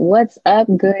What's up,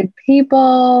 good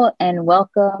people, and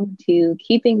welcome to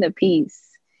Keeping the Peace,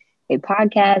 a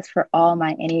podcast for all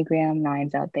my Enneagram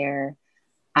nines out there.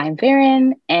 I'm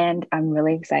Farron, and I'm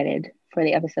really excited for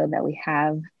the episode that we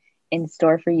have in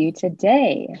store for you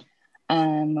today.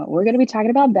 We're gonna be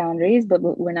talking about boundaries, but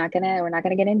we're not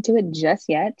gonna get into it just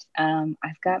yet.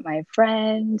 I've got my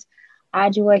friend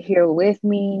Adjoa here with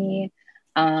me.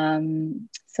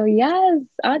 So yes,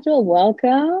 Adjoa,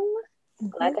 welcome.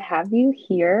 Glad Mhm. to have you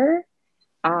here.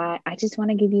 I just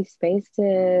want to give you space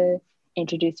to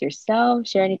introduce yourself,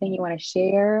 share anything you want to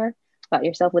share about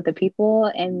yourself with the people,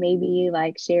 and maybe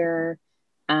like share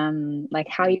like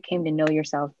how you came to know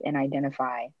yourself and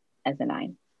identify as a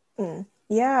nine.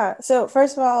 Yeah. So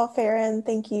first of all, Farron,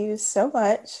 thank you so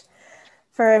much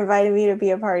for inviting me to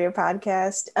be a part of your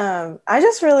podcast. I'm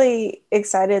just really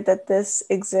excited that this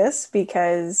exists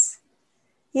because,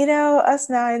 us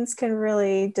nines can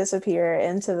really disappear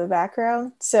into the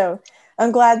background. So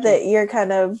I'm glad Yeah. that you're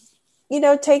kind of,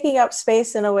 taking up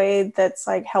space in a way that's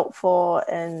like helpful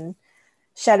and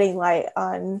shedding light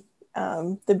on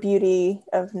the beauty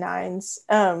of nines.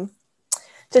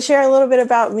 To share a little bit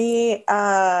about me,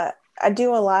 I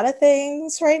do a lot of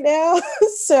things right now.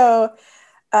 so,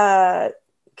 uh,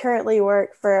 currently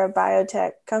work for a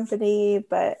biotech company,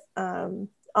 but on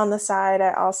the side,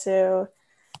 I also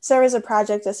serve as a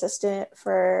project assistant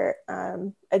for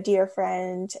a dear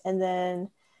friend. And then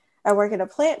I work in a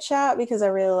plant shop because I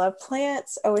really love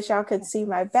plants. I wish y'all could see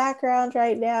my background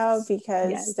right now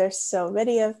because Yes. there's so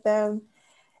many of them.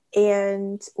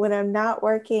 And when I'm not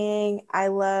working, I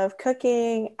love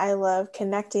cooking. I love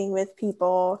connecting with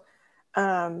people.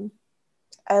 Um,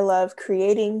 I love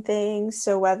creating things.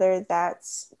 So, whether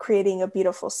that's creating a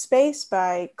beautiful space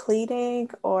by cleaning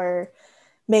or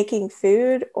making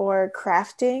food or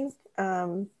crafting.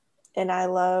 And I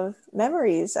love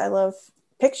memories. I love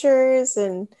pictures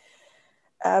and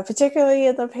particularly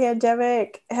in the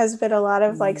pandemic, has been a lot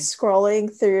of like Mm,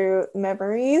 scrolling through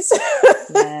memories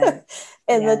yes.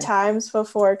 in the Yes. times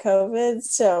before COVID.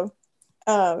 So,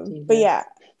 but Jesus. yeah,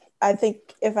 I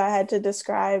think if I had to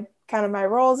describe kind of my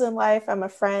roles in life, I'm a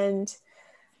friend,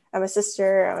 I'm a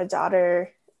sister, I'm a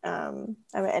daughter, I'm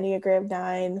an Enneagram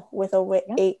 9 with a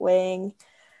Yep. 8 wing.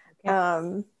 Okay.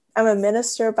 Um, I'm a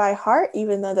minister by heart,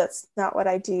 even though that's not what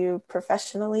I do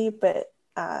professionally, but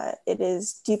it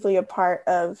is deeply a part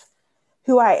of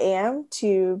who I am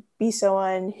to be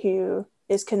someone who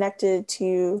is connected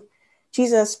to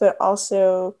Jesus, but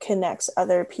also connects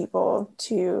other people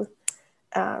to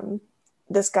um,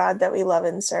 this God that we love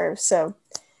and serve. So,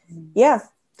 Mm, yeah,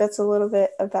 that's a little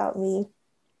bit about me.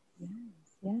 yes.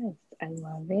 Yes. I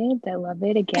love it. I love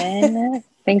it again.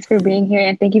 Thanks for being here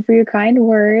and thank you for your kind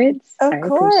words. I Of appreciate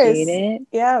course. it.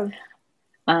 Yeah.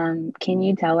 Can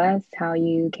you tell us how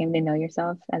you came to know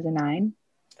yourself as a nine?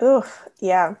 Oof.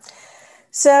 Yeah.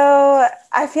 So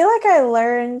I feel like I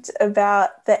learned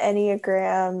about the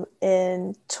Enneagram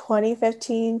in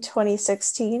 2015,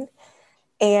 2016.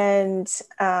 And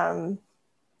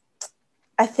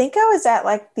I think I was at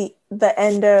like the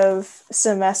end of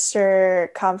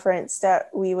semester conference that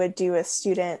we would do with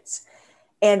students.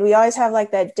 And we always have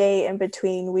like that day in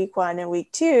between week 1 and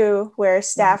week 2 where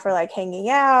staff are Mhm. like hanging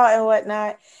out and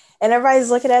whatnot. And everybody's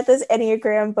looking at this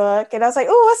Enneagram book. And I was like,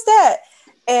 oh, what's that?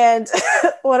 And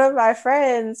one of my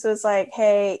friends was like,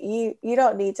 hey, you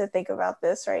don't need to think about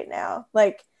this right now.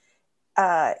 Like,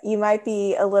 you might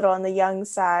be a little on the young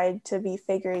side to be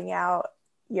figuring out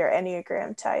your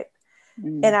Enneagram type.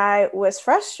 And Mm, I was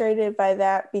frustrated by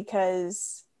that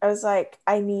because I was like,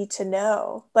 I need to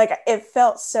know. Like, it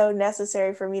felt so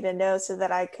necessary for me to know so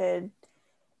that I could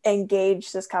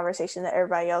engage this conversation that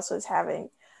everybody else was having.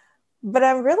 But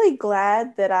I'm really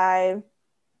glad that I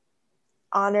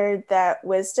honored that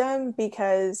wisdom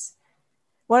because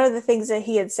one of the things that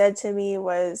he had said to me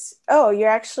was, oh, you're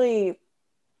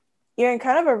in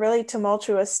kind of a really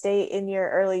tumultuous state in your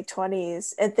early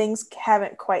 20s and things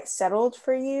haven't quite settled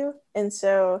for you. And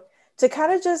so to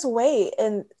kind of just wait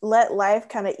and let life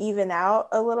kind of even out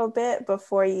a little bit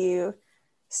before you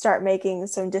start making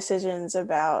some decisions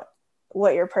about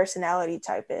what your personality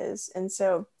type is. And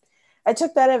so I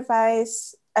took that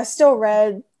advice. I still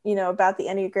read, about the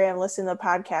Enneagram, listened to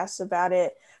podcasts about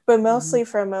it, but mhm. mostly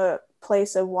from a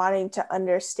place of wanting to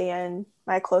understand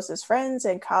my closest friends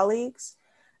and colleagues.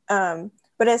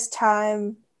 But as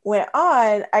time went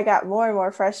on, I got more and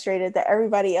more frustrated that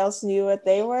everybody else knew what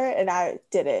they were and I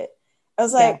didn't. I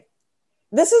was Yeah. like,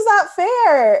 this is not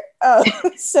fair.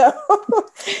 So,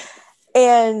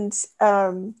 and,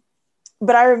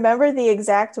 but I remember the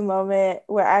exact moment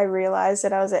where I realized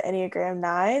that I was an Enneagram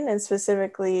 9 and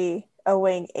specifically a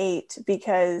wing 8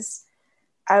 because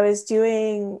I was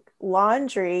doing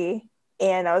laundry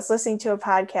and I was listening to a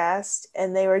podcast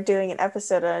and they were doing an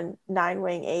episode on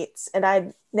 9-wing-8s, and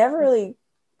I'd never really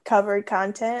covered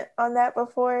content on that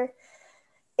before.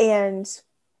 And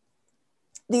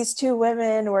these two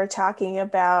women were talking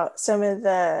about some of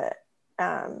the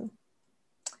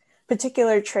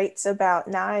particular traits about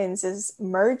 9s is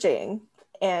merging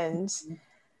and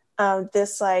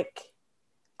this like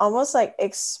almost like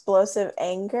explosive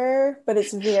anger, but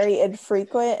it's very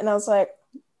infrequent. And I was like,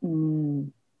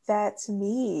 that's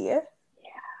me. Yeah.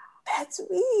 That's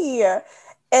me.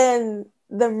 And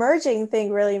the merging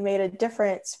thing really made a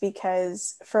difference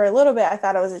because for a little bit I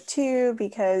thought I was a 2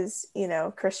 because, you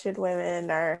know, Christian women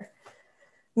are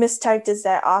mistyped as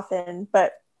that often.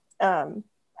 But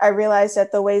I realized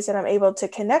that the ways that I'm able to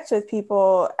connect with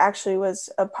people actually was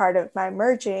a part of my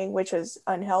merging, which was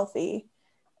unhealthy.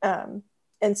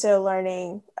 And so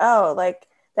learning, oh, like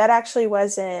that actually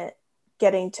wasn't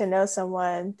getting to know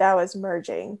someone, that was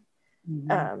merging.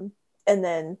 And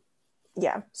then,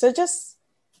 yeah, so just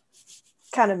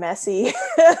kind of messy.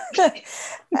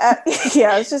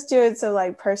 Yeah, I was just doing some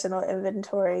like personal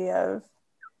inventory of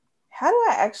how do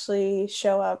I actually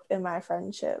show up in my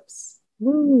friendships?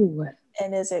 Woo.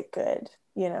 And is it good?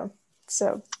 You know,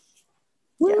 so.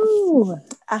 Woo. Yeah.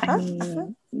 I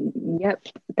mean, yep.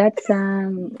 That's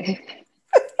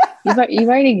you've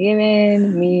already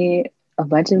given me a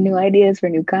bunch of new ideas for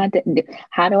new content.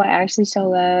 How do I actually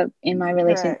show up in my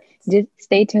relation? Correct. Just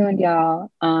stay tuned, y'all.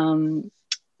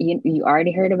 You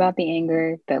already heard about the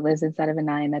anger that lives inside of a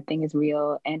 9. That thing is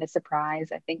real and a surprise,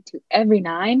 I think, to every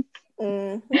 9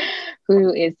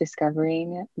 who is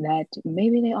discovering that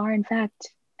maybe they are in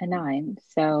fact a 9.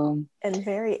 So and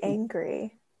very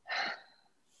angry.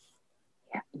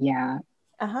 Yeah.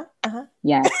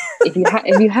 Yeah. If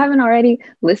you haven't already,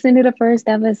 listen to the first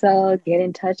episode, get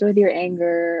in touch with your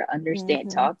anger, understand,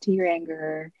 talk to your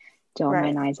anger. To all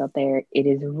my 9s out there, it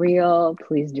is real.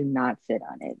 Please do not sit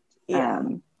on it. Yeah.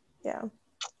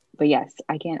 But yes,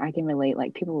 I can relate.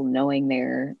 Like people knowing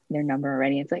their number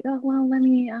already. It's like, oh well, let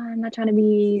me. I'm not trying to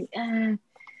be.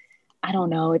 I don't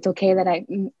know. It's okay that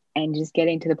and just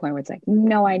getting to the point where it's like,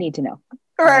 no, I need to know.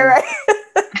 Right.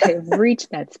 I've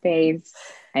reached that space.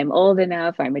 I'm old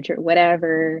enough. I'm mature.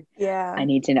 Whatever. Yeah. I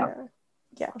need to know.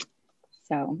 Yeah.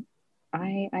 So,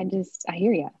 I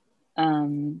hear you.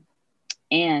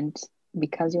 And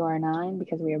because you are a 9,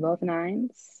 because we are both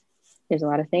 9s, there's a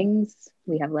lot of things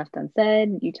we have left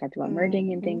unsaid. You talked about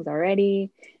merging and things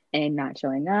already, and not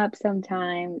showing up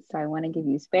sometimes. So I want to give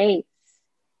you space,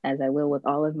 as I will with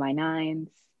all of my 9s.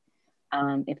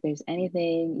 If there's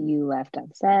anything you left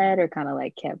unsaid or kind of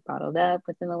like kept bottled up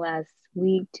within the last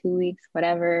week, 2 weeks,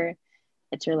 whatever,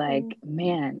 that you're like,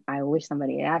 man, I wish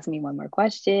somebody had asked me one more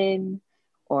question,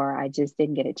 or I just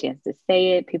didn't get a chance to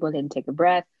say it. People didn't take a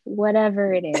breath,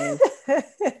 whatever it is. I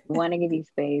want to give you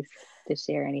space to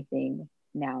share anything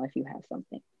now if you have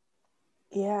something.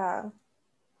 Yeah.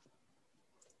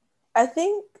 I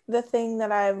think the thing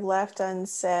that I've left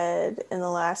unsaid in the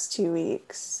last 2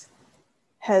 weeks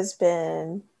has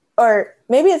been, or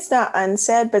maybe it's not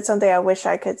unsaid, but something I wish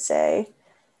I could say,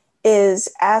 is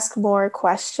ask more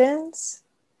questions.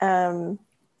 There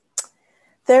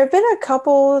have been a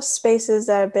couple spaces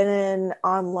that I've been in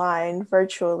online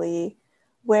virtually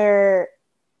where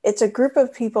it's a group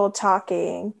of people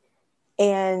talking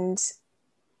and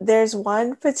there's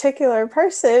one particular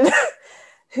person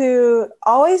who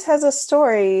always has a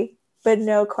story but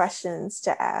no questions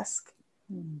to ask.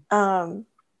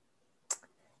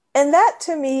 And that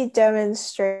to me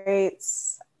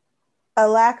demonstrates a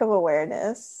lack of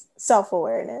awareness,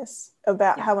 self-awareness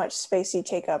about how much space you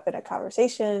take up in a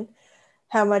conversation,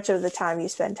 how much of the time you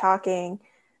spend talking.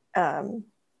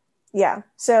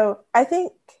 So I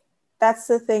think that's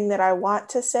the thing that I want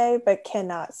to say but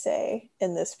cannot say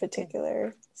in this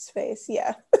particular space.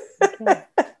 Yeah.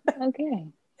 Okay.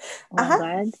 Well, I'm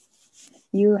glad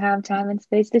you have time and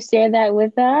space to share that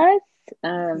with us.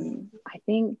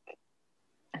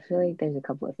 I feel like there's a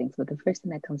couple of things, but the first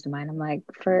thing that comes to mind, I'm like,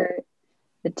 for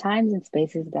the times and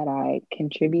spaces that I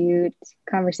contribute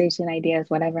conversation ideas,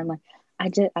 whatever, I'm like, I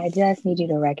just need you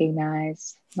to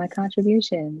recognize my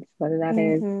contributions, whether that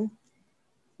is,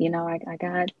 I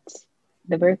got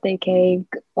the birthday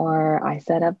cake or I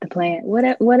set up the plant,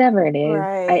 whatever it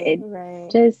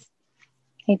is. Just,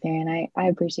 hey Farron, I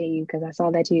appreciate you because I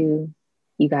saw that you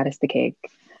got us the cake.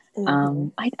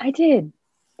 I did,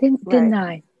 didn't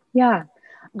I? Yeah.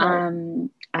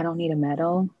 I don't need a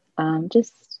medal.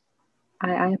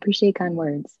 I appreciate kind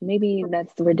words. Maybe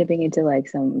we're dipping into like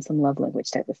some love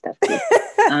language type of stuff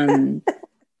too.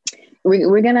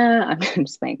 we're gonna, I'm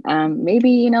just saying,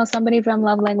 maybe, somebody from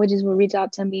Love Languages will reach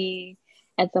out to me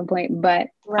at some point, but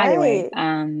either way,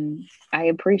 Right. I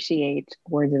appreciate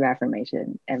words of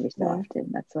affirmation every so Mm,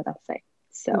 often. That's what I'll say.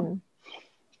 So, mm,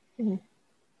 mm,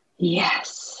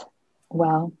 yes.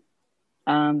 Well,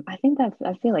 I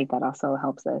feel like that also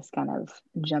helps us kind of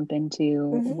jump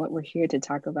into mhm, what we're here to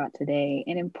talk about today.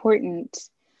 An important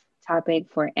topic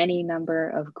for any number,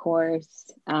 of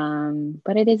course,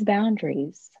 but it is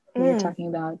boundaries. We are mm. talking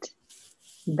about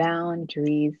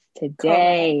boundaries Correct.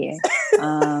 today.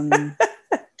 Um,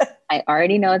 I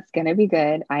already know it's gonna be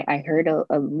good. I heard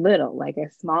a little, like a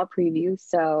small preview.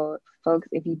 So, folks,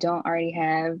 if you don't already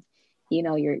have,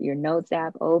 your notes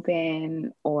app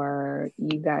open, or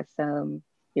you got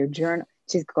your journal,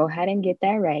 just go ahead and get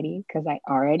that ready because I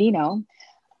already know.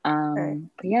 Right.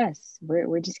 But yes,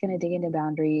 we're just gonna dig into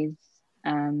boundaries.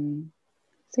 Um,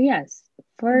 so yes, Mhm,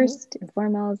 first and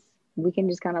foremost, we can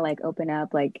just kind of like open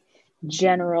up like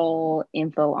general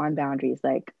info on boundaries.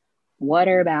 Like, what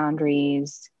are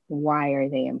boundaries? Why are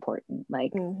they important?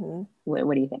 Like, mhm.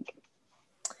 what do you think?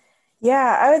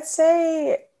 Yeah, I would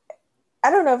say I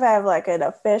don't know if I have like an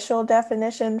official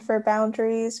definition for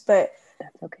boundaries, but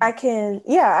That's okay. I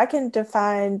can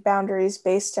define boundaries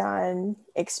based on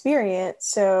experience.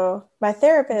 So, my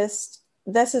therapist,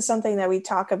 this is something that we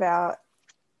talk about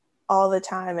all the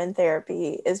time in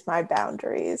therapy is my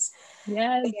boundaries.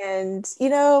 Yes. And,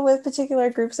 with particular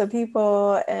groups of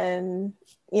people and,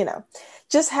 you know,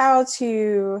 just how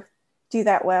to do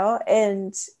that well.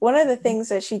 And one of the things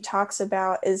that she talks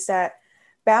about is that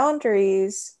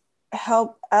boundaries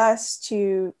help us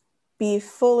to be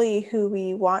fully who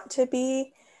we want to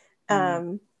be, Mm,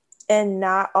 um, and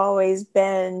not always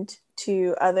bend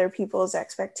to other people's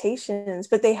expectations,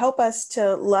 but they help us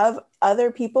to love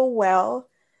other people well,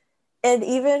 and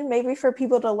even maybe for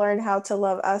people to learn how to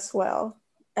love us well.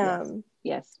 yes. Um,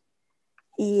 Yes.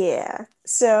 yeah,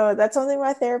 so that's something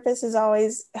my therapist is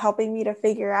always helping me to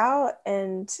figure out,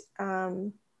 and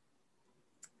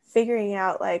figuring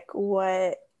out like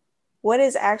what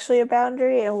is actually a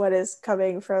boundary and what is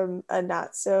coming from a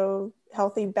not so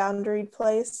healthy boundaried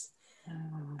place.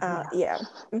 Yeah. Yeah.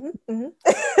 Hmm.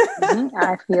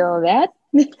 I feel that.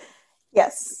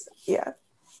 Yes. Yeah.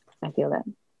 I feel that.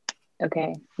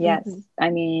 Okay. Yes. Hmm. I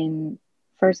mean,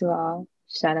 first of all,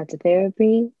 shout out to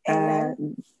therapy.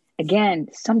 Amen. Again,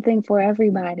 something for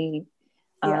everybody.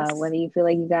 Yes. Whether you feel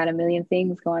like you got a million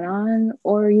things going on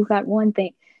or you got one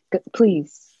thing,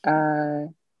 please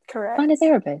find a Correct.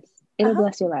 therapist. It'll Uh-huh.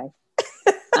 bless your life.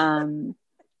 Um,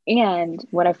 and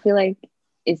what I feel like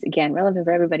is, again, relevant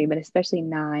for everybody, but especially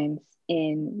nines,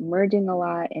 in merging a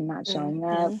lot and not showing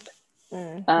up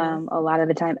Hmm. Hmm. a lot of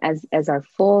the time as our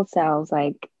full selves,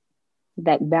 like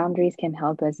that boundaries can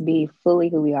help us be fully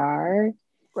who we are.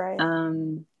 Right.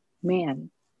 um Man,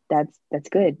 that's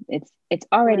good. It's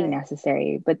already Right.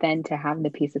 necessary, but then to have the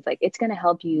piece, it's like it's going to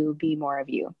help you be more of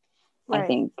you. I Right.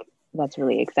 think that's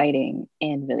really exciting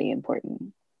and really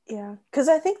important. Yeah. Because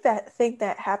I think that thing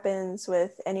that happens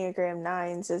with Enneagram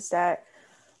nines is that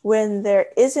when there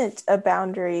isn't a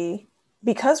boundary,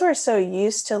 because we're so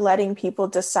used to letting people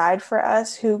decide for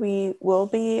us who we will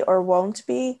be or won't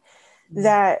be,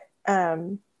 that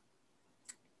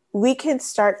we can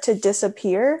start to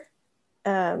disappear.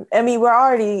 I mean, we're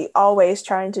already always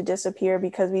trying to disappear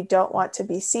because we don't want to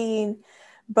be seen,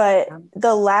 but um,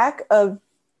 the lack of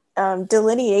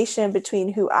delineation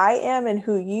between who I am and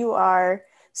who you are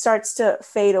starts to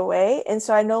fade away. And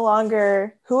so I no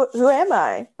longer, who am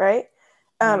I, right?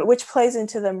 right. Which plays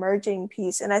into the merging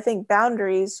piece. And I think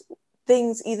boundaries,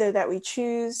 things either that we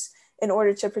choose in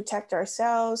order to protect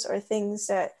ourselves or things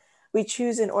that we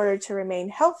choose in order to remain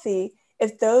healthy,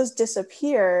 if those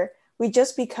disappear, we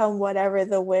just become whatever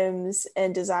the whims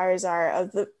and desires are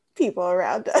of the people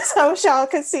around us. I wish y'all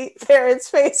could see Farron's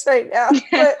face right now,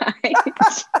 but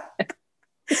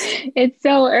It's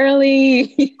so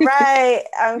early. right,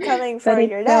 I'm coming But for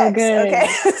it's your so next. Okay.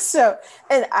 good. So,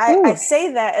 and I Ooh,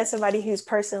 say that as somebody who's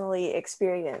personally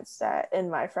experienced that in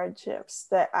my friendships,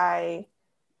 that I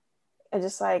am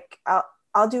just like,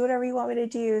 I'll do whatever you want me to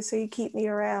do so you keep me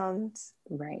around.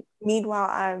 right. Meanwhile,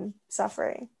 I'm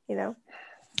suffering.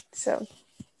 So,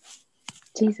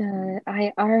 Jesus,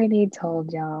 I already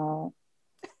told y'all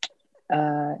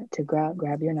to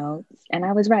grab your notes, and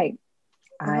I was right.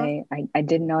 uh-huh. I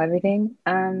didn't know everything.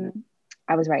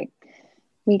 I was right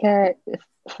because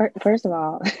first of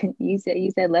all, you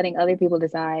said letting other people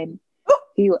decide who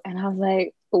you, and I was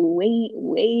like, wait,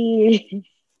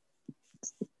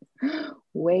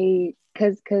 wait,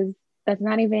 because that's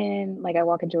not even like I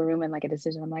walk into a room and like a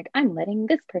decision. I'm like, I'm letting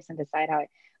this person decide how it,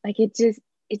 like it just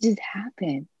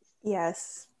happened.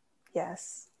 Yes.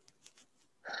 Yes.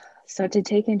 So to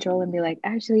take control and be like,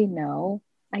 actually, no,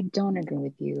 I don't agree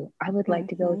with you. I would like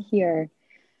to go Mm-hmm. here.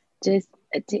 Just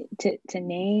to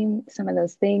name some of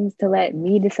those things, to let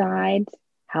me decide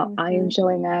how I am Mm-hmm.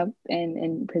 showing up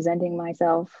and presenting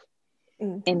myself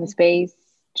in the Mm-hmm. space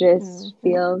just Mm-hmm.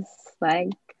 feels like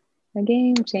a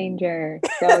game changer.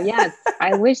 So yes,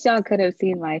 I wish y'all could have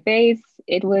seen my face.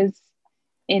 It was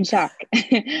in shock.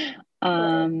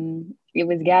 Right. It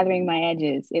was gathering my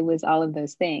edges. It was all of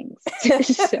those things.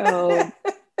 So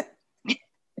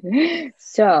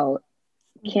so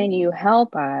Mm-hmm. can you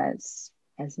help us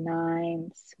as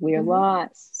nines? We're Mm-hmm.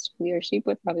 lost. We are sheep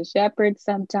without a shepherd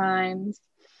sometimes.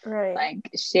 Right. Like,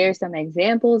 share some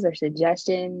examples or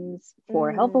suggestions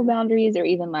for helpful Mm. boundaries, or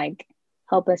even like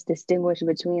help us distinguish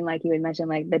between, like you had mentioned,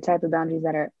 like the type of boundaries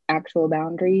that are actual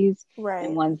boundaries and Right.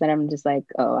 ones that I'm just like,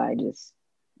 oh,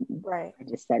 Right. I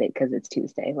just said it because it's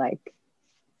Tuesday. Like,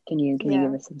 can you give Yeah.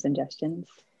 us some suggestions?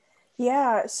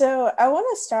 Yeah. So I want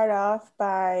to start off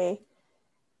by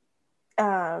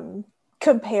um,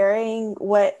 comparing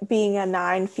what being a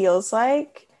nine feels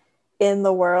like in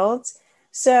the world.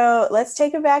 So let's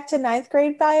take it back to ninth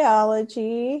grade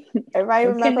biology. Everybody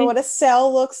remember Okay. what a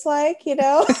cell looks like, you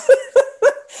know?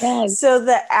 Yes. So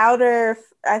the outer,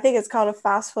 I think it's called a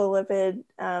phospholipid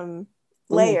Ooh.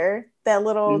 layer, that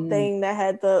little Mm. thing that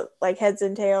had the like heads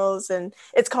and tails, and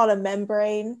it's called a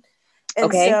membrane. And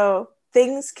Okay. so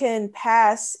things can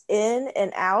pass in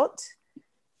and out.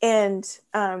 And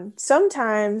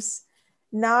sometimes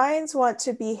nines want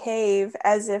to behave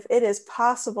as if it is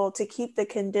possible to keep the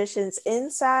conditions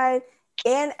inside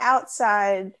and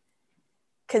outside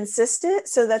consistent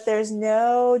so that there's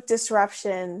no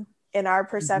disruption in our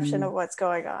perception Mm-hmm. of what's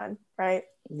going on, right?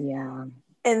 Yeah.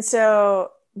 And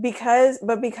so because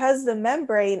the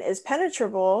membrane is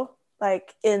penetrable,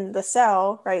 like in the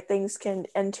cell, right, things can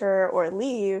enter or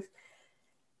leave,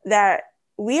 that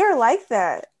we are like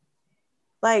that.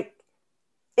 Like,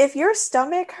 if your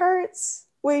stomach hurts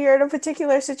when you're in a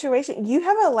particular situation, you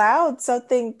have allowed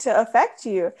something to affect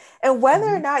you. And whether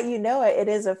or Mm-hmm. not you know it, it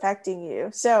is affecting you.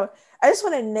 So I just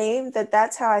want to name that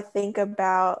that's how I think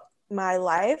about my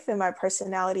life and my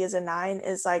personality as a nine,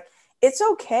 is like, it's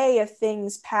okay if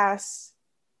things pass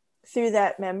through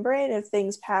that membrane, if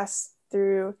things pass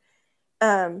through.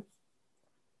 Um,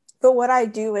 but what I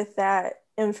do with that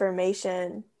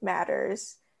information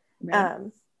matters. Right.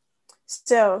 Um,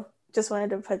 so just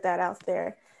wanted to put that out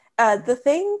there. The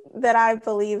thing that I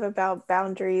believe about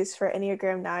boundaries for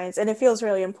Enneagram nines, and it feels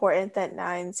really important that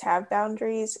nines have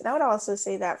boundaries, and I would also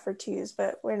say that for twos,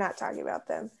 but we're not talking about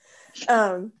them,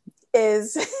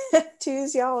 is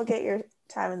twos, y'all will get your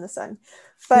time in the sun.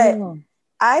 But Cool.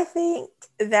 I think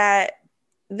that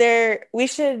we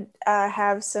should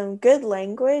have some good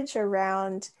language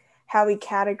around how we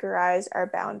categorize our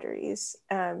boundaries,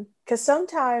 because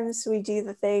sometimes we do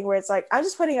the thing where it's like, I'm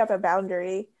just putting up a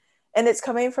boundary and it's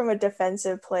coming from a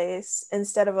defensive place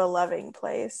instead of a loving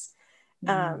place.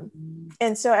 Mm-hmm.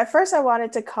 And so at first I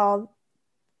wanted to call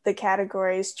the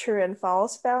categories true and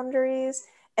false boundaries,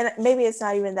 and maybe it's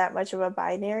not even that much of a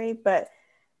binary, but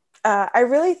I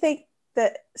really think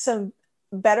that some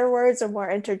better words or more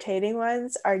entertaining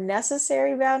ones are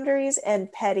necessary boundaries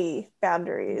and petty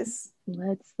boundaries.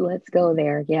 Let's go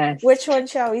there. Yes. Which one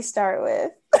shall we start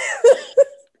with?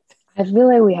 I feel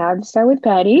like we have to start with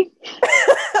Patty.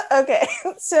 Okay,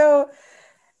 so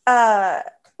uh,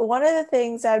 one of the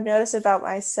things I've noticed about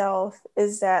myself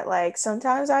is that, like,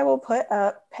 sometimes I will put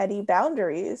up petty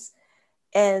boundaries,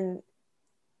 and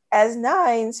as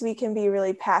nines, we can be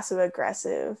really passive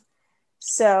aggressive.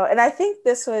 So, and I think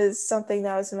this was something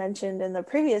that was mentioned in the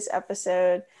previous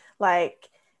episode. Like,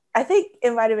 I think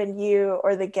it might have been you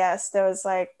or the guest that was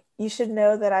like, you should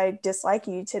know that I dislike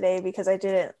you today because I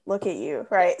didn't look at you,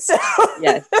 right? So,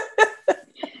 Yes.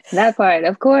 That part,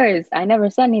 of course. I never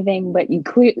said anything, but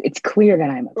it's clear that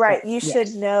I'm right, upset. you should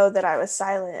Yes. know that I was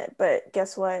silent, but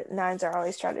guess what? Nines are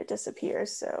always trying to disappear.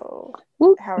 So,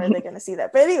 Whoop. how are they going to see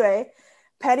that? But anyway,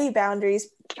 petty boundaries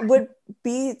would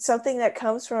be something that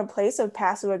comes from a place of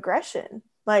passive aggression.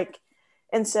 Like,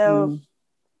 and so Mm.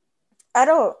 I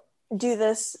don't do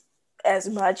this as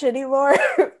much anymore,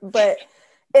 but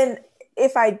and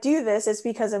if I do this, it's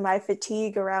because of my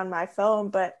fatigue around my phone.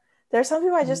 But there's some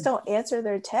people I just Mm. don't answer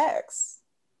their texts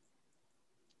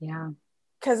Yeah.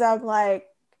 because I'm like,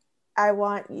 I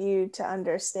want you to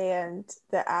understand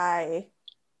that I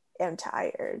am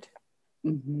tired,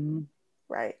 Mm-hmm.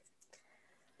 right?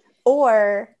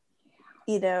 Or,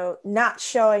 not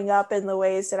showing up in the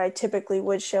ways that I typically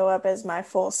would show up as my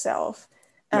full self.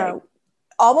 Right.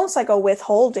 Almost like a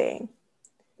withholding,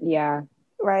 Yeah.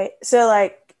 right? So,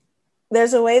 like,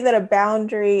 there's a way that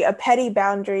a petty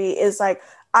boundary is like,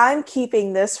 I'm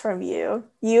keeping this from you.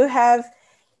 You have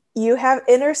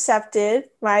intercepted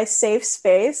my safe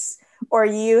space, or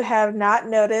you have not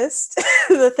noticed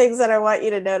the things that I want you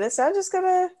to notice. I'm just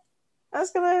gonna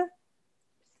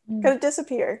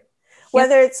disappear. Yep.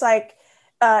 Whether it's like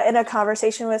in a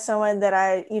conversation with someone that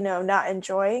I, not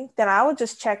enjoying, then I will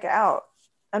just check out.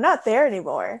 I'm not there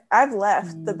anymore. I've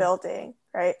left the building,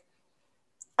 right?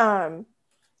 And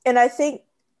I think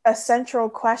a central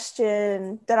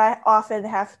question that I often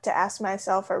have to ask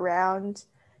myself around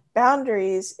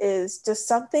boundaries is, does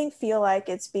something feel like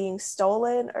it's being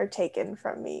stolen or taken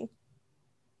from me?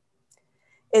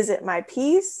 Is it my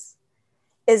peace?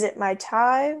 Is it my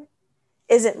time?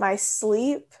 Is it my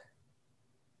sleep?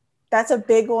 That's a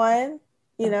big one,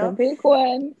 That's a big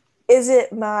one. Is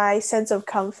it my sense of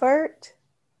comfort?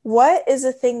 What is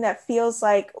the thing that feels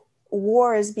like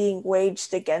war is being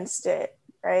waged against it,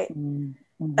 right?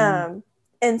 Mm-hmm.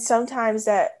 And sometimes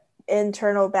that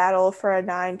internal battle for a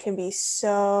 9 can be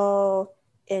so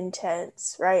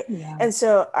intense, right? Yeah. And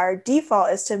so our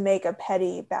default is to make a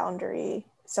petty boundary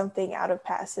something out of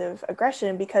passive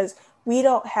aggression, because we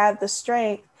don't have the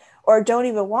strength, or don't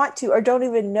even want to, or don't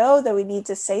even know that we need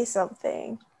to say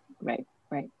something. Right.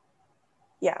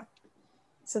 Yeah.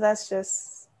 So that's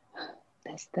just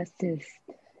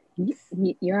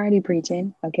you're already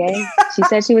preaching, okay? She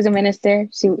said she was a minister.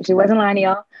 She wasn't lying to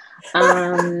y'all.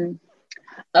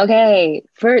 Okay.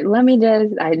 I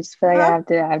just feel like I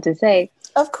have to say,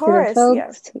 of course, to the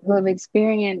folks who have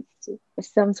experienced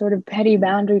some sort of petty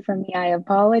boundary from me, I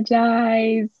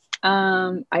apologize.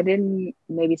 Maybe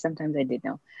sometimes I did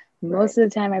know. Most of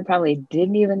the time, I probably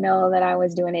didn't even know that I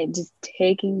was doing it, just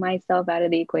taking myself out of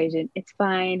the equation. It's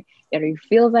fine. It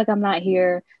feels like I'm not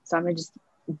here, so I'm going to just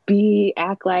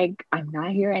act like I'm not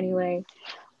here anyway.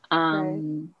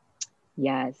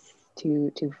 Yes,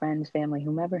 to friends, family,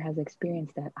 whomever has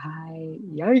experienced that,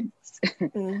 yikes.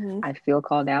 Mm-hmm. I feel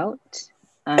called out.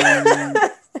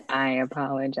 I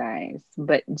apologize,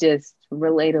 but just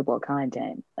relatable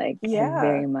content. Like,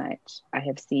 very much, I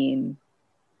have seen,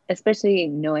 especially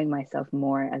knowing myself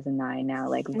more as a 9 now,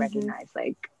 like recognize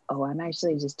like, oh, I'm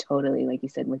actually just totally, like you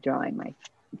said, withdrawing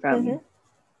from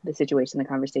the situation, the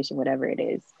conversation, whatever it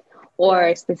is,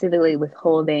 or specifically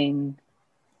withholding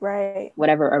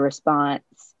whatever a response,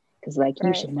 because like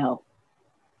you should know.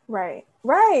 Right.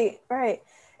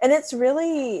 And it's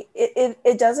really,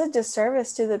 it does a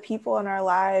disservice to the people in our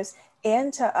lives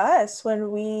and to us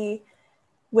when we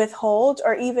withhold,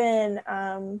 or even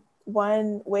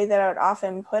one way that I would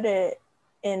often put it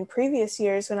in previous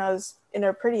years when I was in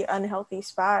a pretty unhealthy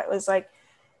spot was like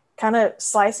kind of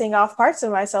slicing off parts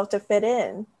of myself to fit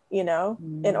in,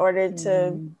 in order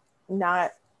to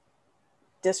not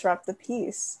disrupt the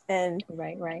peace. And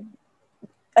right.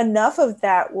 Enough of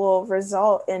that will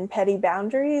result in petty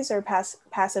boundaries or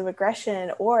passive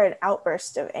aggression or an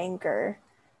outburst of anger,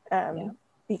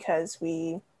 because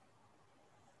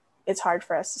it's hard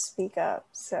for us to speak up.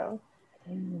 So,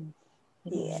 it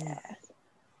is.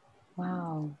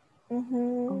 Wow.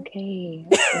 Mm-hmm. Okay.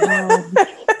 Well,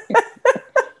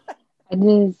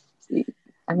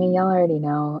 y'all already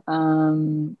know.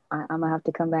 I'm gonna have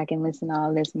to come back and listen to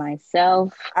all this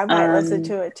myself. I might listen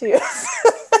to it too.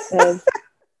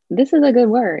 This is a good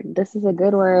word.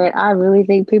 I really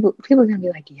think people are gonna be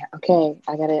like, yeah, okay,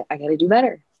 I gotta do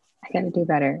better. Right.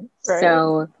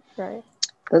 So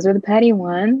those are the petty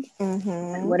ones.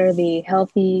 Mm-hmm. What are the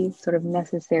healthy, sort of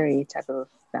necessary type of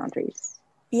boundaries?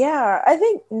 Yeah, I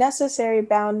think necessary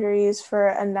boundaries for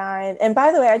a 9. And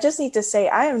by the way, I just need to say,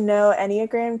 I am no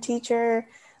Enneagram teacher.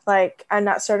 Like, I'm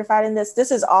not certified in this.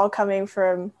 This is all coming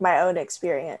from my own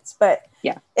experience. But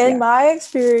in my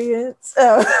experience,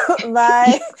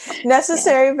 my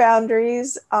necessary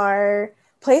boundaries are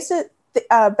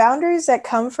boundaries that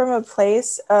come from a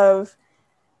place of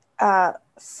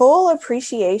full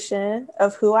appreciation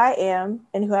of who I am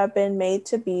and who I've been made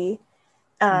to be.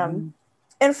 And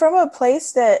from a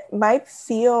place that might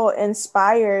feel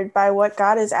inspired by what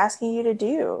God is asking you to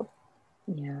do.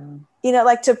 Yeah.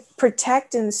 Like to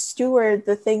protect and steward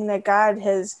the thing that God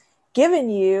has given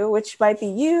you, which might be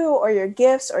you or your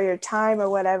gifts or your time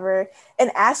or whatever, and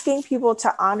asking people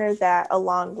to honor that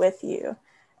along with you.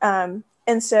 And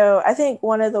so I think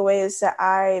one of the ways that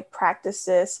I practice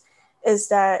this is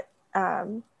that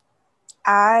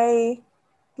I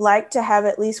like to have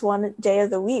at least one day of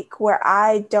the week where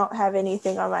I don't have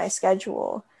anything on my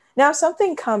schedule. Now, if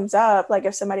something comes up, like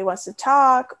if somebody wants to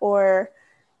talk, or,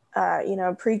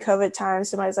 pre-COVID time,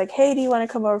 somebody's like, hey, do you want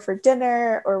to come over for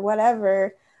dinner or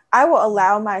whatever, I will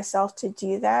allow myself to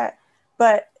do that.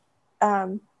 But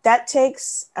that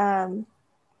takes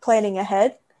planning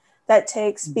ahead. That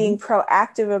takes being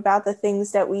proactive about the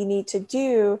things that we need to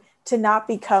do to not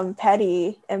become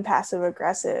petty and passive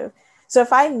aggressive. So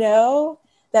if I know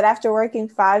that after working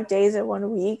 5 days in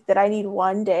 1 week, that I need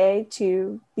 1 day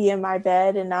to be in my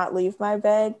bed and not leave my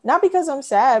bed, not because I'm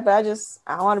sad, but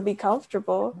I want to be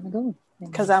comfortable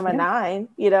because I'm a 9,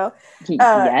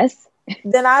 Yes.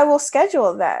 then I will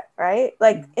schedule that, right?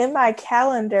 Like in my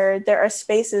calendar, there are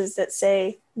spaces that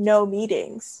say no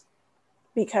meetings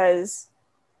because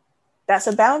that's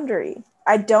a boundary.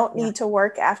 I don't need to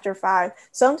work after 5.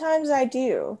 Sometimes I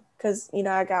do because,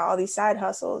 I got all these side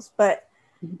hustles, but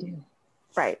you do.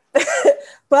 Right.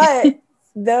 But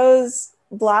those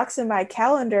blocks in my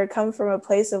calendar come from a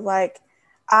place of like,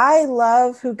 I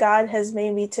love who God has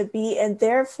made me to be, and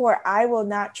therefore I will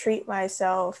not treat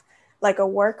myself like a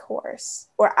workhorse,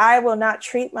 or I will not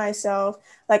treat myself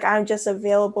like I'm just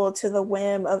available to the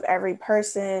whim of every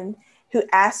person who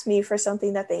asks me for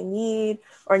something that they need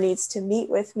or needs to meet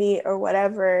with me or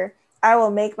whatever. I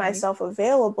will make myself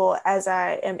available as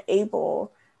I am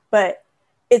able, but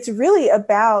it's really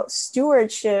about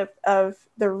stewardship of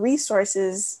the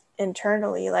resources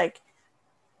internally. Like,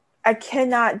 I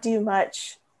cannot do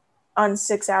much on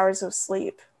 6 hours of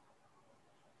sleep.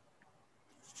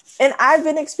 And I've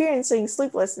been experiencing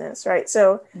sleeplessness, right?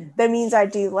 So that means I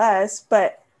do less,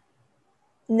 but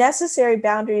necessary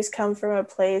boundaries come from a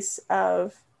place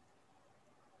of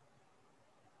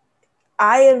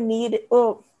I am needed.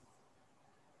 Well,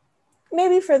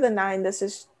 maybe for the 9,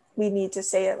 we need to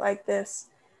say it like this.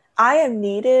 I am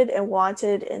needed and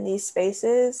wanted in these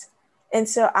spaces. And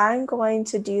so I'm going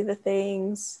to do the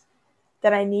things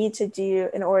that I need to do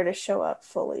in order to show up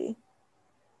fully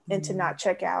and to not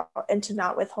check out and to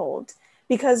not withhold,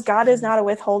 because God is not a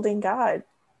withholding God.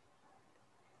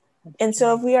 And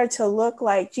so if we are to look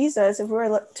like Jesus, if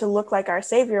we're to look like our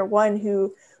Savior, one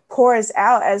who pours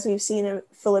out, as we've seen in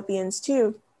Philippians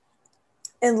 2,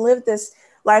 and live this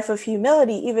life of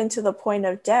humility, even to the point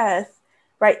of death,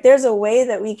 right? There's a way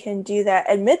that we can do that,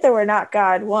 admit that we're not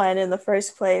God, one, in the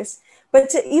first place, but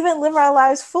to even live our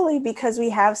lives fully because we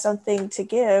have something to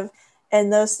give.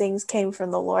 And those things came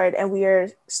from the Lord, and we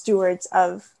are stewards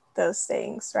of those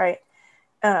things, right?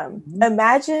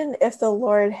 Imagine if the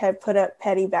Lord had put up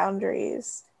petty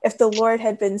boundaries, if the Lord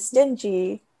had been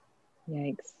stingy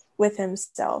with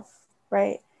himself,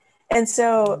 right? And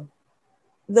so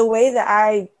the way that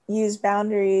I use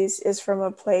boundaries is from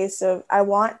a place of I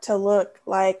want to look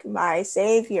like my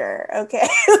Savior, okay?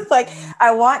 Like,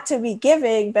 I want to be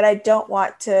giving, but I don't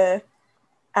want to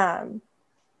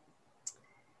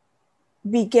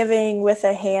be giving with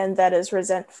a hand that is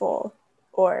resentful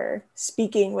or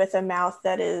speaking with a mouth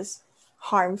that is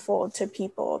harmful to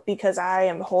people because I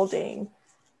am holding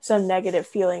some negative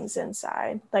feelings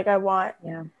inside. Like, I want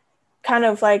kind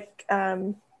of like,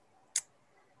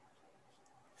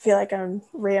 feel like I'm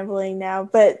rambling now,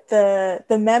 but the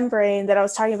membrane that I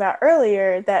was talking about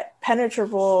earlier, that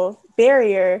penetrable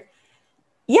barrier,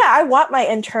 I want my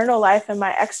internal life and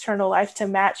my external life to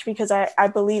match because I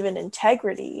believe in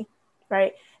integrity,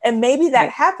 right? And maybe that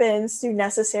happens through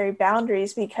necessary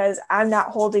boundaries because I'm not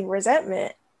holding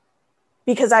resentment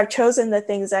because I've chosen the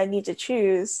things I need to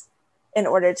choose in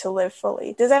order to live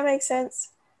fully. Does that make sense?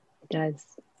 It does.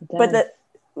 But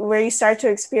where you start to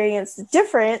experience the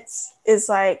difference is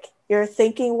like you're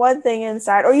thinking one thing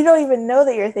inside, or you don't even know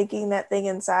that you're thinking that thing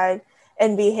inside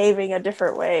and behaving a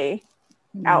different way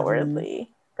outwardly,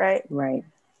 right? Right.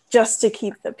 Just to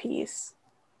keep the peace.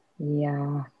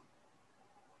 Yeah.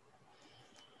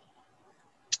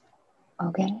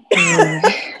 Okay.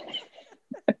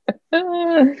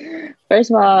 First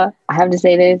of all, I have to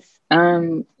say this.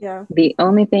 The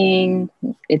only thing,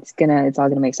 it's all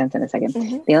gonna make sense in a second.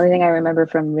 The only thing I remember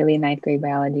from really 9th grade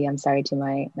biology, I'm sorry to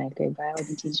my 9th grade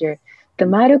biology teacher, the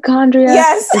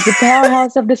mitochondria is the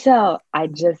powerhouse of the cell. I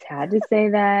just had to say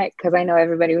that because I know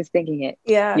everybody was thinking it.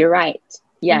 Yeah. You're right.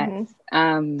 Yes.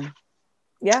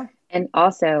 Yeah. And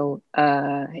also,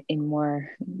 in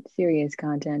more serious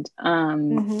content,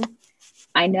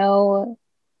 I know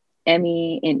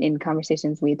Emmy in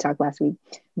conversations we had talked last week,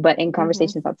 but in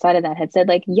conversations outside of that had said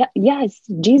like, yes,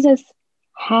 Jesus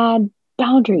had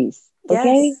boundaries.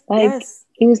 Okay.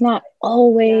 He was not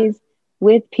always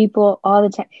with people all the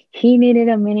time. He needed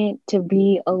a minute to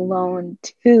be alone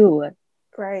too.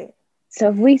 Right. So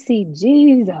if we see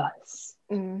Jesus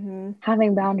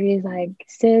having boundaries, like,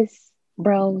 sis,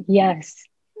 bro, yes,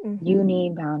 you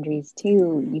need boundaries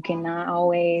too. You cannot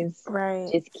always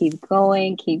just keep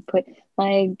going,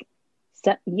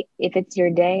 so if it's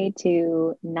your day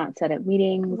to not set up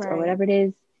meetings or whatever it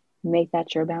is, make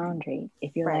that your boundary.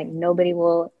 If you're like, nobody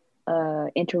will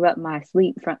interrupt my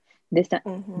sleep from this time,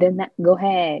 Mm-hmm. then that go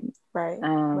ahead. Right. Right.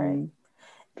 Um,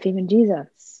 even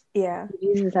Jesus, Yeah.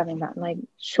 Jesus having that, like,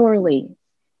 surely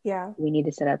Yeah. we need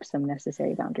to set up some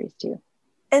necessary boundaries too.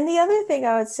 And the other thing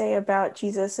I would say about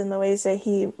Jesus and the ways that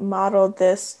he modeled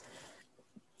this,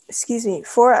 excuse me,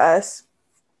 for us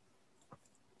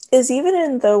is even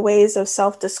in the ways of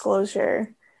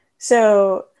self-disclosure.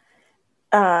 So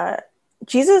uh,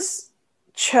 Jesus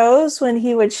chose when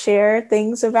he would share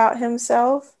things about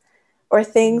himself or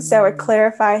things that would Mm,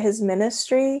 clarify his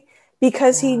ministry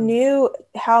because he yeah. knew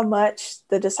how much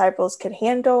the disciples could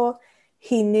handle.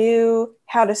 He knew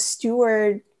how to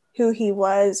steward who he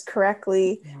was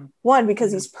correctly. Yeah. One,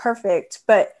 because Yeah. he's perfect,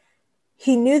 but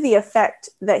he knew the effect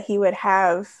that he would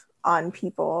have on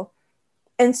people.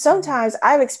 And Yeah. sometimes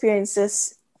I've experienced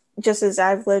this just as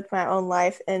I've lived my own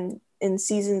life in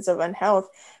seasons of unhealth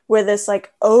where this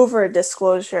like over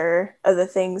disclosure of the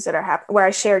things that are happening where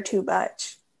I share too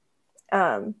much,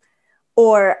 um,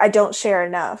 or I don't share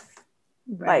enough,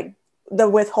 like Right. the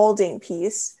withholding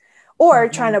piece, or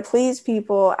trying Mm-hmm. to please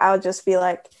people. I'll just be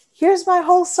like, here's my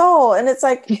whole soul. And it's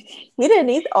like, we didn't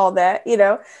need all that, you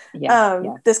know? Yeah.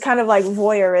 Yeah. This kind of like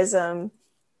voyeurism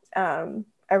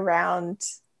around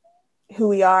who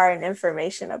we are and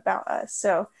information about us.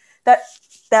 So that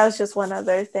that was just one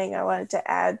other thing I wanted to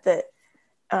add, that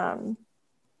um,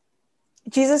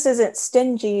 Jesus isn't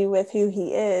stingy with who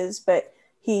he is, but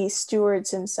he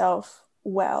stewards himself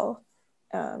well.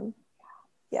 Um,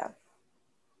 yeah,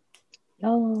 yeah.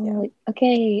 Oh,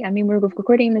 okay. I mean, we're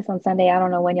recording this on Sunday. I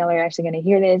don't know when y'all are actually going to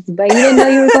hear this, but you didn't know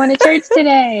you were going to church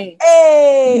today. You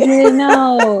Hey, didn't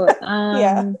know.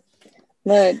 yeah,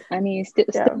 Look, I mean, still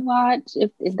yeah. watch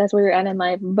if that's where you're at in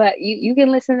life, but you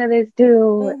can listen to this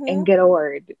too and Mm-hmm. get a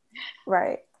word.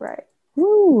 Right, right.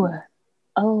 Woo.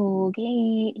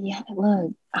 Okay. Yeah,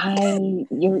 look,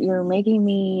 you're making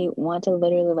me want to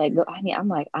literally like go. I'm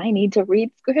like, I need to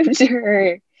read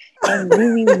scripture and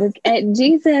really look at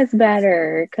Jesus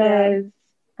better, Yeah. because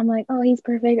I'm like, oh, he's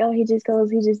perfect. Oh, he just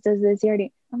goes, he just does this. He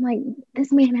already. I'm like,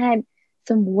 this man had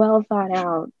some well thought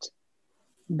out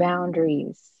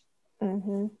boundaries.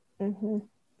 Mm-hmm. Mm-hmm.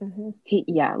 Mm-hmm.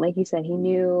 Yeah, like you said, he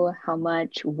knew how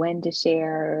much, when to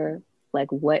share,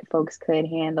 like what folks could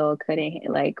handle, couldn't,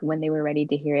 like when they were ready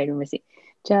to hear it and receive.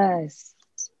 Just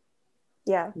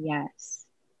Yeah. yes,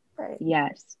 Right.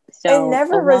 yes. And So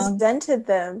never along, resented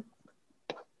them.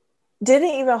 Didn't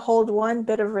even hold one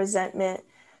bit of resentment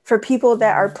for people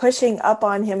that are mm, pushing up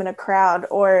on him in a crowd,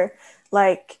 or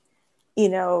like, you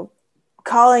know,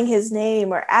 calling his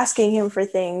name or asking him for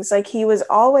things. Like he was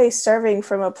always serving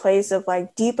from a place of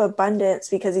like deep abundance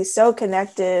because he's so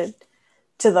connected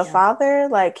to the yeah, Father.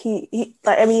 Like he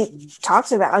like, I mean, he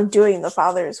talks about I'm doing the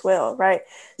Father's will, right?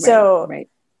 right, So right.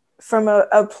 from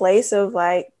a place of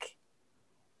like,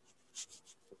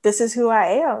 this is who I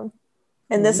am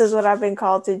and this Mhm. is what I've been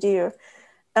called to do.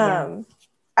 Yeah, um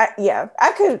yeah,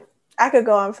 I could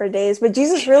go on for days, but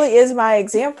Jesus really is my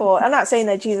example. I'm not saying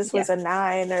that Jesus yeah, was a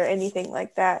 9 or anything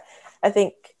like that. I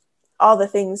think all the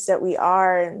things that we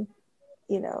are, and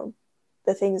you know,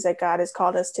 the things that God has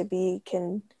called us to be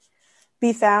can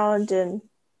be found in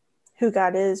who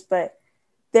God is, but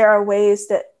there are ways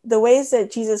that the ways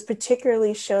that Jesus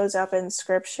particularly shows up in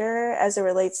scripture as it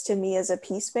relates to me as a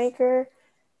peacemaker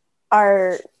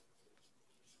are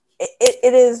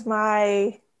it is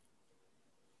my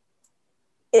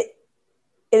it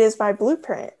it is my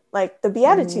blueprint. Like the hmm,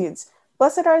 Beatitudes,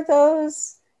 blessed are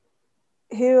those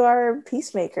who are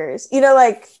peacemakers, you know,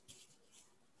 like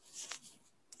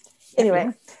yeah, anyway.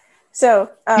 yeah. So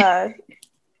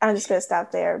I'm just gonna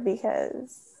stop there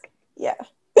because yeah.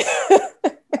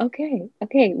 Okay,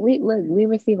 okay. We look, we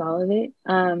receive all of it.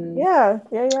 Yeah,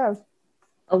 yeah, yeah.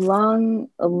 Along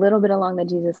a little bit along the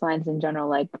Jesus lines in general,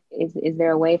 like, is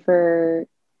there a way for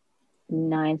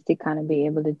nines to kind of be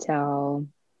able to tell,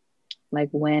 like,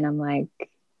 when I'm like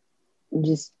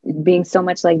just being so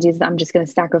much like Jesus, I'm just going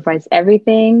to sacrifice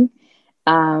everything,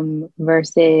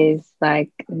 versus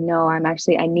like, no, I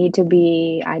need to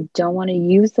be, I don't want to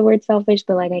use the word selfish,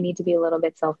 but like I need to be a little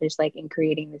bit selfish, like in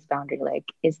creating this boundary. Like,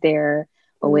 is there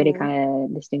a way to Mm. kind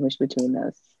of distinguish between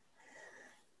those?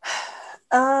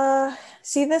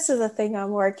 See, this is a thing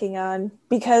I'm working on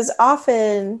because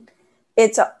often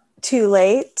it's too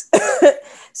late.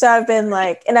 So I've been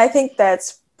like, and I think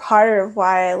that's part of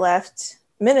why I left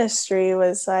ministry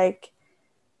was like,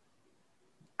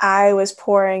 I was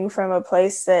pouring from a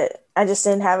place that I just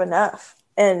didn't have enough.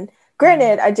 And Mm,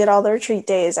 granted, I did all the retreat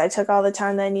days, I took all the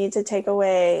time that I needed to take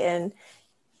away. And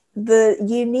the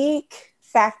unique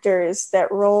factors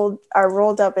that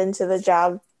rolled up into the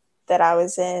job that I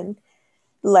was in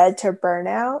led to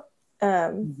burnout.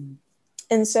 Um, mhm,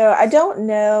 And so I don't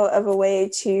know of a way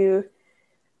to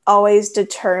always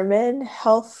determine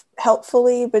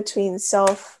helpfully between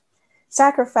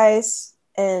self-sacrifice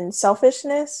and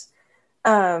selfishness.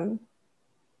 Um,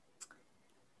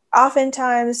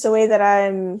 Oftentimes, the way that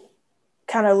I'm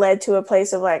kind of led to a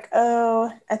place of like, oh,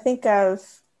 I think I've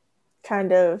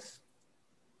kind of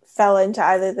fell into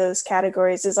either of those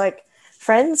categories is like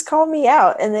friends call me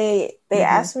out and they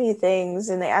ask me things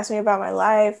and they ask me about my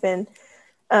life. And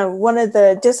one of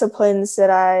the disciplines that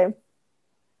I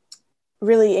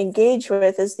really engage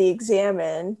with is the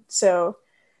examine. So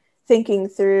thinking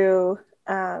through,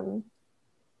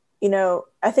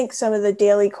 I think some of the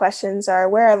daily questions are,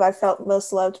 where have I felt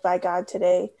most loved by God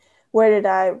today? Where did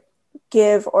I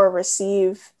give or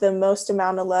receive the most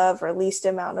amount of love or least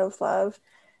amount of love?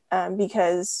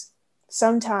 Because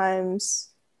sometimes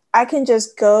I can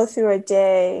just go through a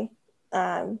day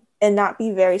and not be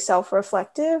very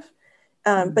self-reflective.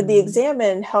 But the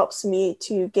examine helps me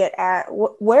to get at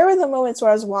where are the moments where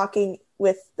I was walking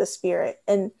with the Spirit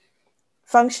and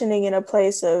functioning in a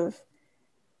place of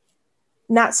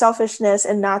not selfishness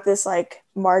and not this like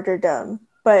martyrdom,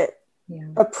 but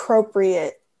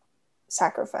appropriate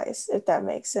sacrifice, if that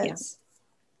makes sense.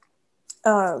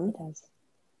 It does.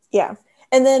 Yeah.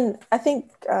 And then I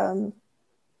think, I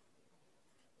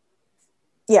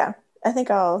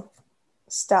think I'll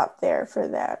stop there for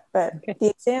that. But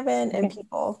the examine and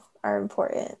people are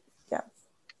important. Yeah.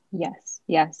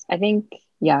 Yes. I think,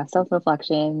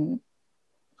 self-reflection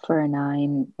for a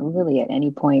 9, really at any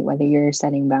point, whether you're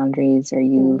setting boundaries or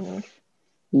you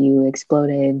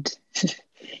exploded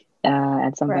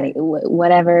at somebody,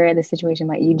 whatever the situation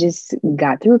might, you just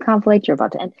got through a conflict, you're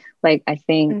about to end. Like, I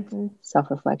think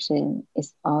self-reflection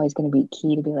is always going to be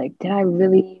key to be like, did I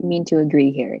really mean to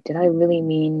agree here? Did I really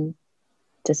mean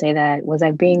to say that? Was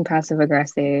I being passive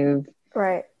aggressive?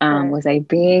 Right. Was I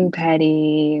being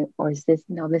petty? Or is this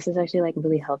actually like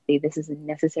really healthy? This is a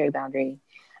necessary boundary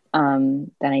that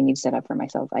I need to set up for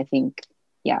myself. I think,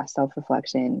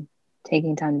 self-reflection,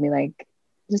 taking time to be like,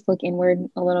 just look inward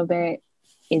a little bit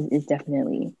is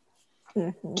definitely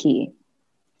key.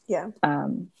 Yeah.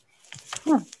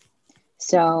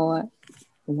 So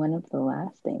one of the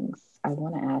last things I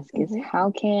want to ask is,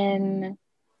 how can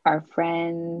our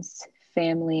friends,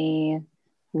 family,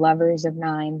 lovers of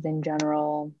 9s in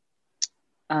general,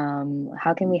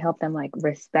 how can we help them like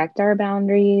respect our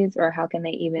boundaries, or how can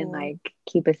they even like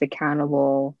keep us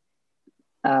accountable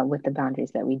with the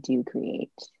boundaries that we do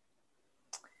create?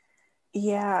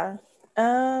 Yeah.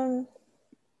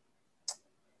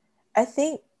 I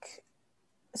think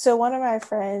so. One of my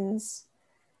friends,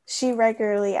 she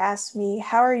regularly asks me,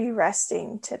 how are you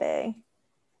resting today?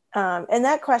 And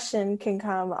that question can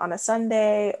come on a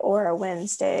Sunday or a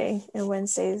Wednesday, and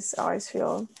Wednesdays always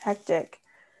feel hectic.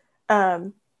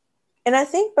 And I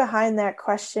think behind that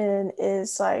question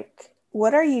is like,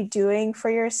 what are you doing for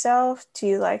yourself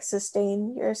to like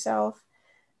sustain yourself?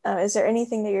 Is there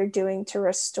anything that you're doing to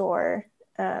restore?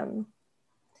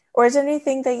 Or is there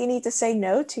anything that you need to say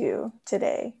no to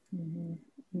today?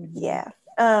 Yeah.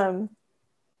 And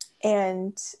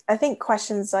I think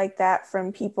questions like that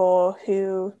from people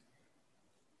who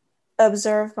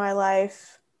observe my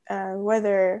life,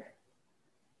 whether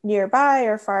nearby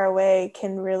or far away,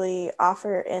 can really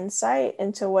offer insight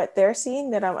into what they're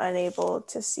seeing that I'm unable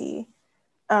to see.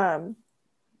 And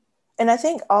I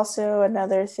think also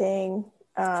another thing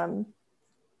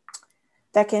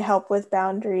that can help with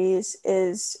boundaries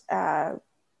is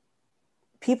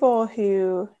people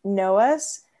who know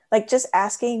us, like just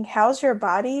asking, how's your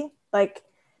body? Like,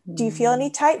 do you feel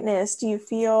any tightness? Do you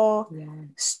feel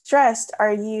stressed?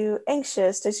 Are you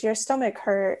anxious? Does your stomach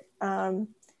hurt?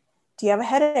 Do you have a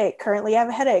headache? Currently I have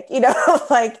a headache,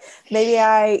 like maybe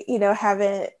I,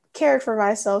 haven't cared for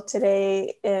myself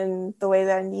today in the way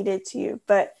that I needed to.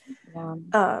 But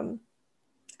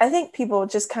I think people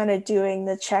just kind of doing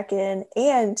the check-in,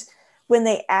 and when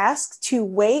they ask, to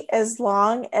wait as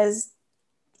long as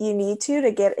you need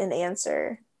to get an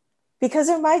answer, because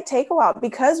it might take a while,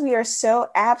 because we are so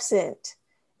absent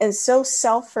and so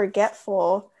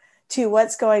self-forgetful to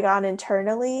what's going on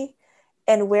internally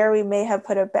and where we may have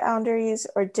put up boundaries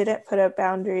or didn't put up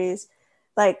boundaries.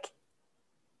 Like,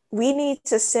 we need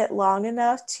to sit long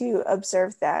enough to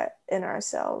observe that in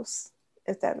ourselves,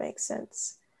 if that makes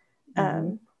sense.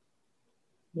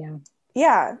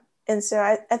 Yeah. And so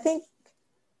I think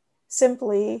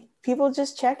simply people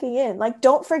just checking in, like,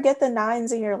 don't forget the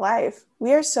 9s in your life.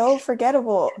 We are so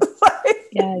forgettable.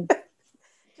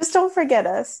 Just don't forget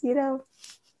us, Yeah.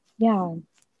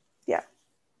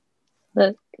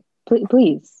 But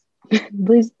please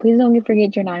don't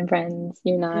forget your 9 friends,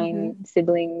 your 9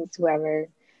 siblings, whoever.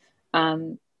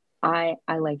 Um, I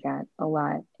like that a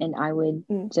lot. And I would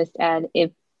Mm, just add,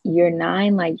 if your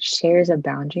nine like shares a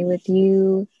boundary with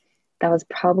you, that was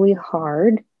probably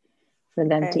hard for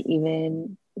them okay. to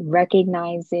even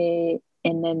recognize it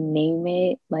and then name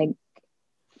it like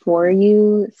for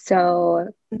you.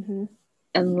 So Hmm.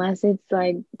 unless it's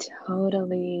like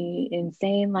totally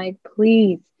insane, like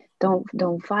please don't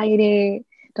fight it.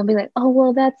 Don't be like, oh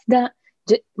well, that's that.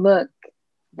 Look,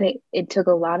 it took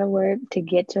a lot of work to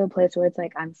get to a place where it's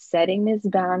like I'm setting this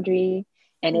boundary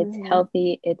and it's Hmm.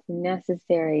 healthy, it's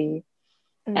necessary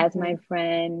as Hmm. my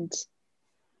friend,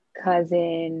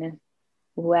 cousin,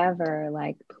 whoever,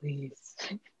 like please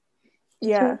just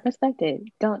Yeah. respect it.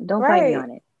 Don't fight me Right.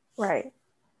 on it. Right.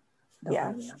 Don't Yeah.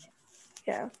 fight me on it.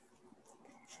 Yeah.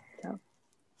 So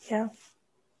Yeah.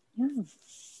 yeah.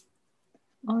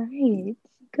 All right.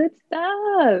 Good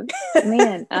stuff.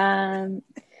 Man, are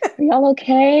y'all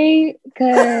okay?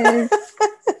 Cause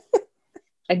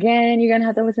again, you're gonna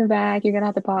have to listen back, you're gonna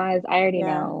have to pause. I already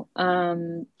Yeah.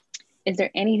 know. Is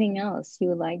there anything else you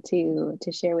would like to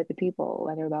share with the people,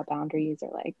 whether about boundaries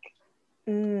or like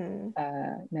Mm.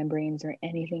 membranes or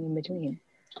anything in between?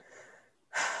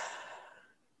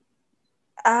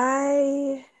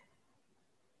 I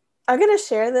I'm gonna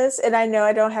share this, and I know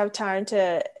I don't have time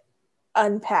to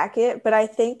unpack it, but I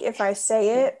think if I say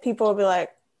Yeah. it, people will be like,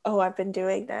 "Oh, I've been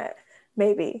doing that."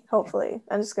 Maybe, Okay. hopefully,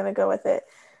 I'm just gonna go with it.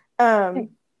 Okay.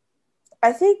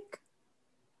 I think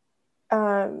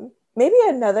maybe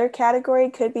another category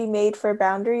could be made for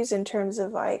boundaries in terms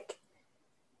of like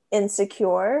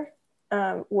insecure,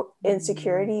 Mm,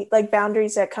 insecurity, like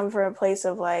boundaries that come from a place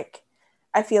of like,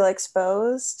 I feel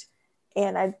exposed,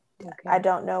 and I okay.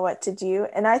 don't know what to do.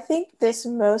 And I think this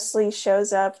mostly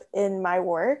shows up in my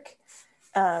work,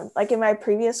 like in my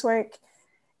previous work.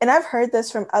 And I've heard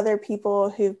this from other people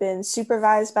who've been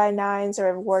supervised by nines or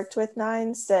have worked with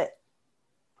nines that,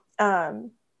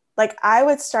 um, like I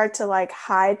would start to like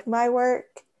hide my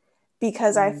work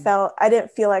because Mm, I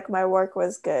didn't feel like my work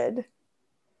was good.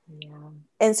 yeah.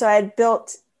 And so I had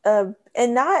built and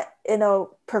not in a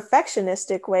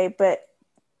perfectionistic way, but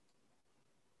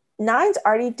nines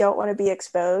already don't want to be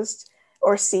exposed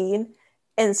or seen.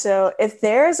 And so if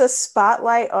there's a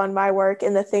spotlight on my work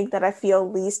and the thing that I feel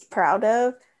least proud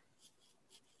of,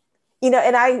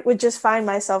 and I would just find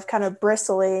myself kind of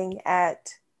bristling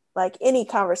at like any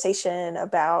conversation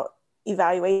about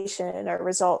evaluation or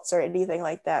results or anything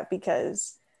like that,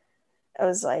 because I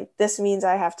was like, this means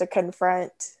I have to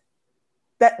confront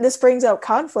that. This brings up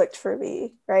conflict for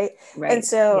me, right? And Right.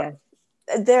 so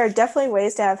Yes. there are definitely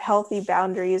ways to have healthy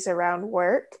boundaries around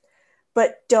work, but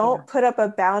Yeah. don't put up a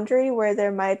boundary where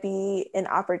there might be an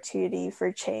opportunity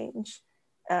for change.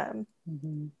 Um,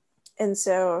 Mm-hmm. and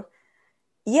so,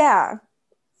 yeah,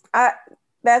 I,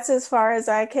 that's as far as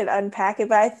I could unpack it.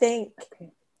 But I think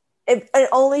Okay. and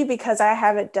only because I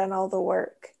haven't done all the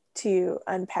work to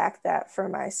unpack that for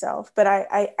myself. But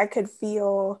I could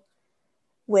feel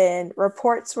when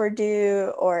reports were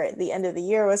due or the end of the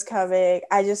year was coming,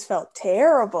 I just felt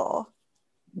terrible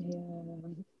Yeah.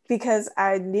 because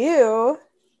I knew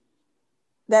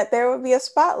that there would be a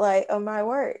spotlight on my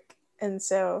work. And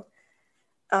so,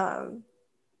 um,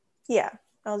 yeah,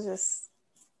 I'll just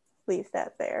leave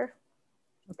that there.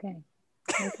 Okay.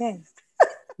 Okay.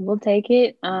 We'll take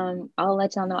it. I'll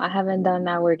let y'all know. I haven't done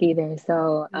that work either.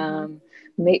 So Mm-hmm.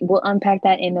 we'll unpack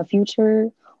that in the future,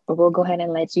 or we'll go ahead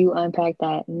and let you unpack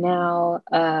that now.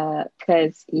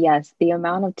 Because yes, the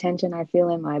amount of tension I feel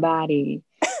in my body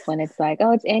when it's like,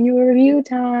 oh, it's annual review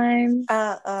time.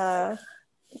 Uh,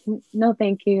 No,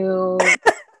 thank you.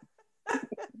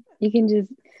 You can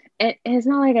just, and it's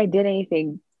not like I did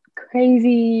anything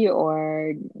crazy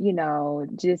or,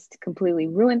 just completely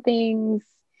ruin things.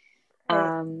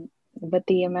 right. But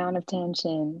the amount of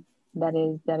tension that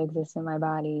exists in my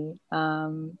body is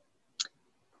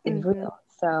Mm-hmm. real.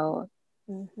 So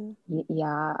Mm-hmm.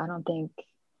 yeah, I don't think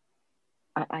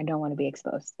I don't want to be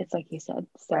exposed. It's like you said.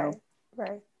 So Right.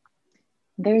 Right.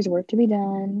 there's work to be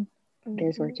done.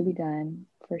 There's Mm-hmm. work to be done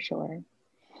for sure.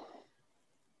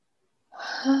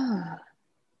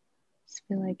 Just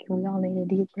feel like we all need a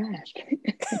deep breath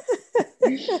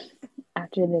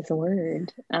after this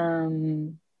word.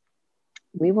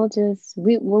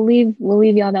 We'll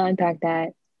leave y'all to unpack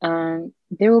that.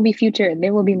 There will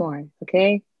be more,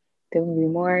 okay? There will be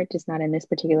more, just not in this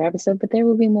particular episode, but there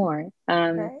will be more.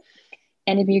 Right.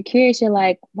 And if you're curious, you're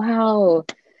like, wow,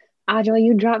 Audra,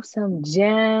 you dropped some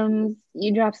gems,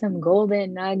 you dropped some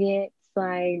golden nuggets.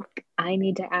 Like, I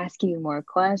need to ask you more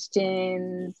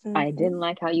questions. I Mm-hmm. didn't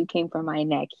like how you came from my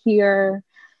neck here.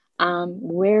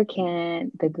 Where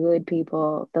can the good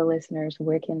people, the listeners,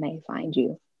 where can they find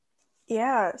you?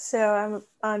 Yeah, so I'm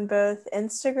on both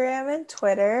Instagram and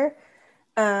Twitter,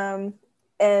 and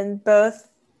both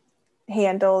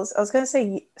handles. I was gonna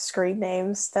say screen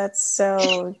names. That's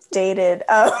so dated.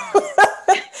 I'm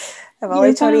only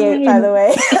You're 28, by fine. the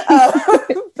way.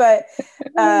 But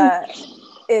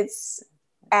it's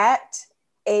at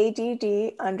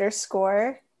ADD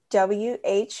underscore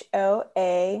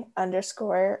WHOA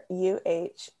underscore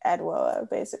UH Adwoa,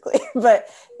 basically. But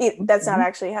that's not Okay.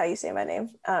 actually how you say my name.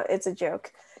 It's a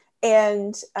joke.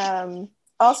 And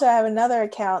also, I have another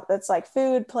account that's like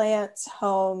food, plants,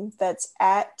 home, that's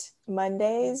at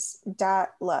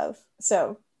Mondays.love.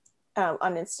 So on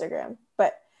Instagram.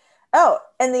 But oh,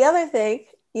 and the other thing,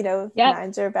 Yep.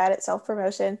 nines are bad at self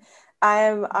promotion.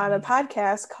 I'm on a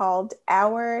podcast called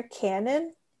Our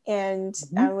Canon, and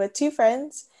Mhm. I'm with two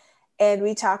friends, and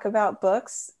we talk about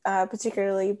books,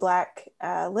 particularly Black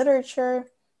literature,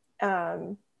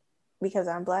 um, because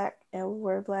I'm Black and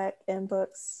we're Black in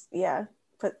books. Yeah,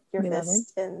 put your We love it.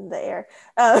 fist in the air.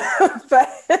 But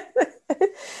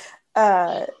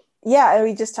uh, yeah, and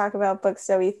we just talk about books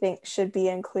that we think should be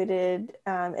included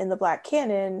in the Black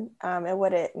canon, and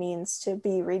what it means to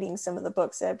be reading some of the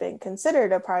books that have been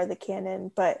considered a part of the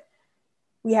canon, but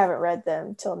we haven't read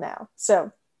them till now.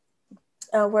 So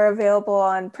we're available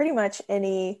on pretty much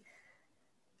any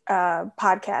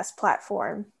podcast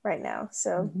platform right now.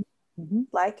 So Mhm. Mhm.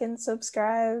 like and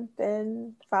subscribe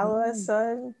and follow Yeah. us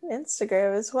on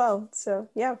Instagram as well. So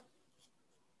yeah.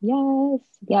 Yes,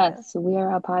 Yeah. yes, we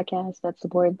are a podcast that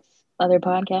supports other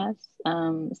podcasts.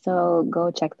 So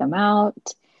go check them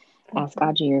out. Ask Mhm.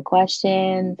 Audrey your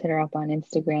questions. Hit her up on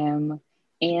Instagram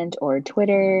and or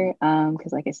Twitter.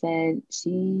 Because like I said,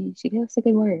 she gave us a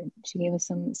good word. She gave us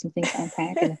some things to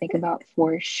unpack and to think about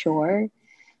for sure, Yeah.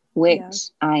 which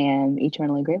I am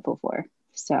eternally grateful for.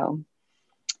 So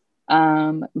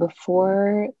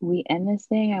before we end this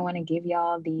thing, I want to give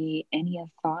y'all the any of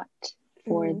thought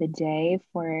for Mm. the day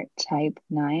for type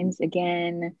nines.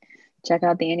 Again, check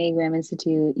out the Enneagram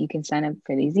Institute. You can sign up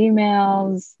for these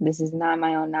emails. This is not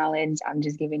my own knowledge. I'm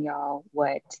just giving y'all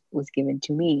what was given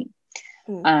to me.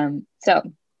 Mm. So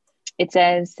it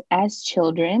says, as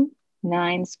children,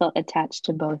 nines felt attached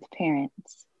to both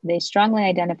parents. They strongly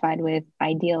identified with,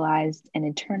 idealized, and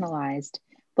internalized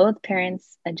both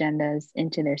parents' agendas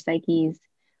into their psyches,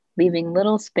 leaving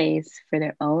little space for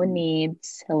their own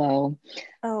needs, hello,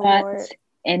 Oh Lord. thoughts,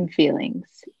 and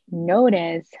feelings.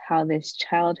 Notice how this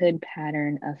childhood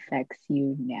pattern affects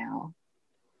you now.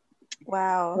 So,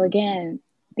 Wow. again,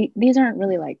 these aren't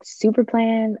really like super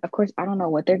planned. Of course, I don't know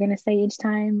what they're going to say each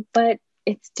time, but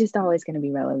it's just always going to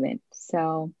be relevant.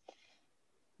 So,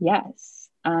 yes.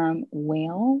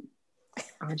 Well,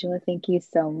 Angela, thank you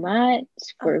so much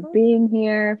for Uh-huh. being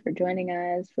here, for joining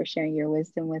us, for sharing your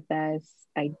wisdom with us.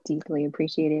 I deeply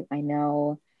appreciate it. I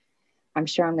know I'm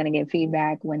sure I'm going to get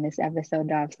feedback when this episode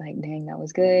drops, like, dang, that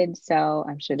was good. So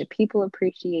I'm sure the people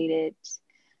appreciate it.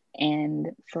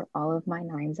 And for all of my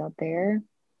nines out there,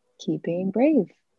 keep being brave.